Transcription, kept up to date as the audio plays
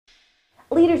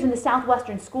Leaders in the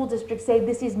Southwestern School District say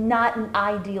this is not an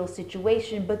ideal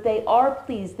situation, but they are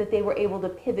pleased that they were able to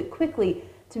pivot quickly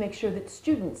to make sure that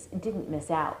students didn't miss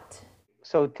out.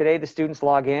 So today the students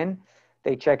log in,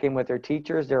 they check in with their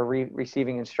teachers, they're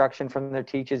receiving instruction from their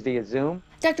teachers via Zoom.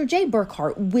 Dr. Jay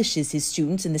Burkhart wishes his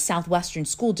students in the Southwestern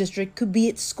School District could be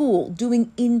at school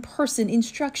doing in-person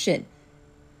instruction.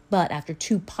 But after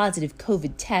 2 positive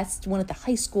COVID tests, one at the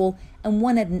high school and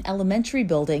one at an elementary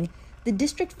building, the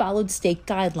district followed state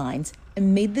guidelines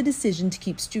and made the decision to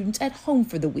keep students at home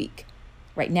for the week.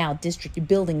 Right now, district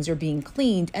buildings are being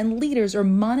cleaned and leaders are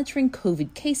monitoring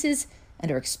COVID cases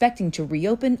and are expecting to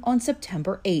reopen on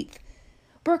September 8th.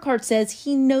 Burkhart says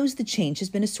he knows the change has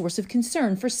been a source of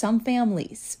concern for some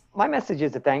families. My message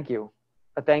is a thank you.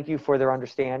 A thank you for their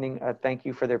understanding, a thank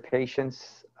you for their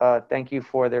patience, thank you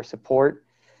for their support,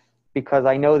 because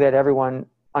I know that everyone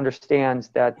understands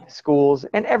that schools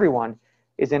and everyone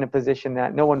is in a position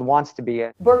that no one wants to be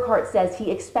in. Burkhart says he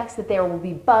expects that there will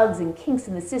be bugs and kinks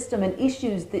in the system and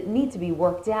issues that need to be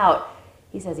worked out.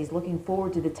 He says he's looking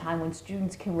forward to the time when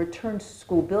students can return to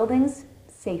school buildings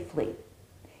safely.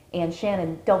 Ann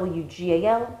Shannon,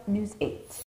 WGAL News 8.